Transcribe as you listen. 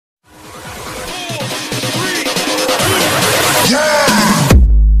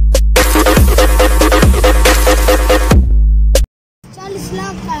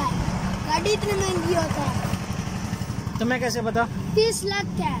कैसे पता? 30 लाख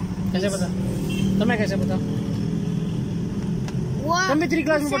क्या है? कैसे पता? तुम्हें कैसे पता? तुम भी 3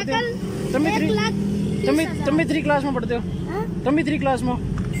 क्लास में पढ़ते हो? तुम भी 3 क्लास में पढ़ते हो? तुम भी 3 क्लास में हो?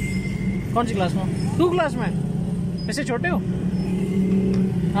 कौन सी क्लास में? 2 क्लास में? ऐसे छोटे हो?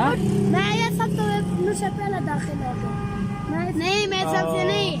 हाँ? मैं ये सब तो मुझसे पहले दाखिल हो गया। नहीं मैं सबसे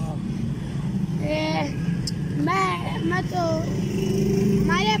नहीं। मैं तो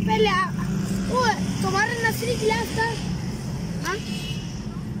हमारे पहले वो तुम्हारा नर्सरी क्लास था? हाँ?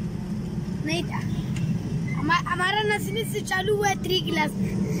 नहीं था। हमारा नर्सरी से चालू हुआ है 3 क्लास।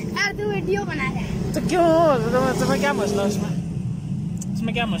 यार तू वीडियो बना रहा है तो क्यों? तुम्हें क्या मसला उसमें?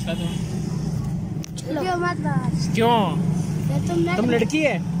 इसमें क्या मसला तुम्हें? वीडियो मत बना। क्यों? तुम लड़की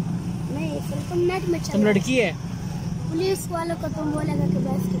है? नहीं फिर तुम नेट में चलो। तुम लड़की है? पुलिस वालों को तुम बोलेगा कि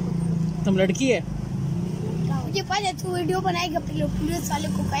बस के तुम लड़की है? मुझे पता है तू वीडियो बनाएगा फिर पुलिस वाले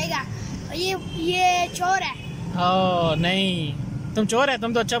को कहेगा ये चोर है। ओह नहीं, तुम चोर है?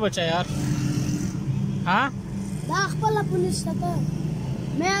 तुम तो अच्छा बच्चा है यार। हाँ? दाखला पुलिस है तो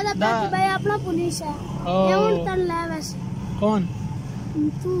मैं आधा पैसे भाई अपना पुलिस है। ये उन तन ले वैसे। कौन?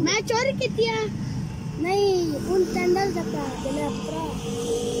 मैं चोरी की थी नहीं उन टेंडर जाता है दिले अपरा।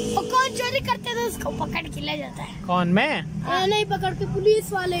 और कौन चोरी करते तो उसको पकड़ के ले जाता है। कौन? मैं? नहीं पकड़ के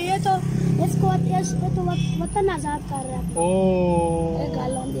पुलिस वाले। ये तो इसको तो वतन आजाद कर रहा है। ओह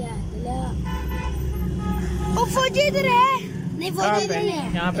गालों दिया है। वो फौजी इधर है। नहीं फौजी इधर नहीं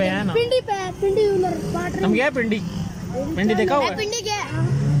है। यहाँ पे है ना? पिंडी पे है। पिंडी उधर बाट रहे। हम गए पिंडी? पिंडी देखा हुआ है? पिंडी गया।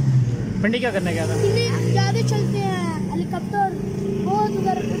 पिंडी क्या करने गया था? पिंडी ज्यादा चलते हैं हेलीकॉप्टर बहुत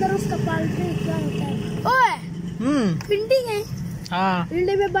उधर उसका पाल्ट्री क्या होता है। ओए पिंडी गए? हाँ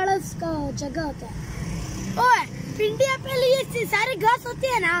पिंडी में बड़ा उसका जगह होता है। ओए पिंडी है पहले ये सारे घास होते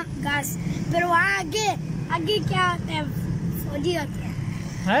हैं ना घास फिर वहाँ आगे क्या होते हैं फौजी होते हैं।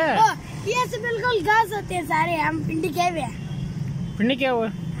 ओ ये से बिल्कुल घास होते हैं सारे। हम पिंडी गए हुए हैं। पिंडी क्या हुआ?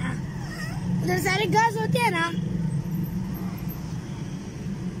 उधर सारे घास होते हैं ना।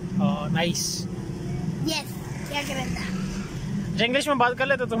 Oh nice. यस क्या कर रहा था? इंग्लिश में बात कर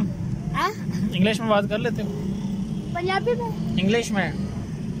लेते तुम? हाँ इंग्लिश में बात कर लेते हो? पंजाबी में? इंग्लिश में?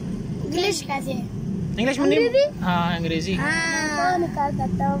 इंग्लिश कैसे? इंग्लिश में नहीं? हाँ अंग्रेजी। हाँ निकाल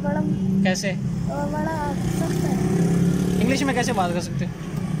सकता हूँ बड़ा। कैसे? बड़ा सख्त है। इंग्लिश में कैसे बात कर सकते?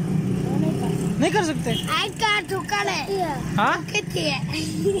 नहीं कर सकते? आई का ठुकर है। हाँ कितनी है?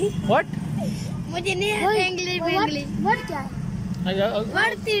 व्हाट? मुझे नहीं आता इंग्लिश व्हाट क्या है?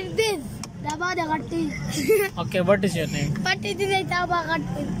 What is this? दबा दे गट्टी। Okay what is your name? What is this दबा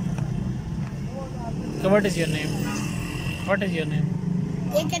गट्टी? What is your name? What is your name?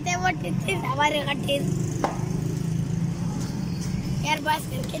 ये कहते हैं व्हाट इज दिस हमारे गट्टी। यार बस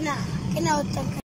करके ना उत्तर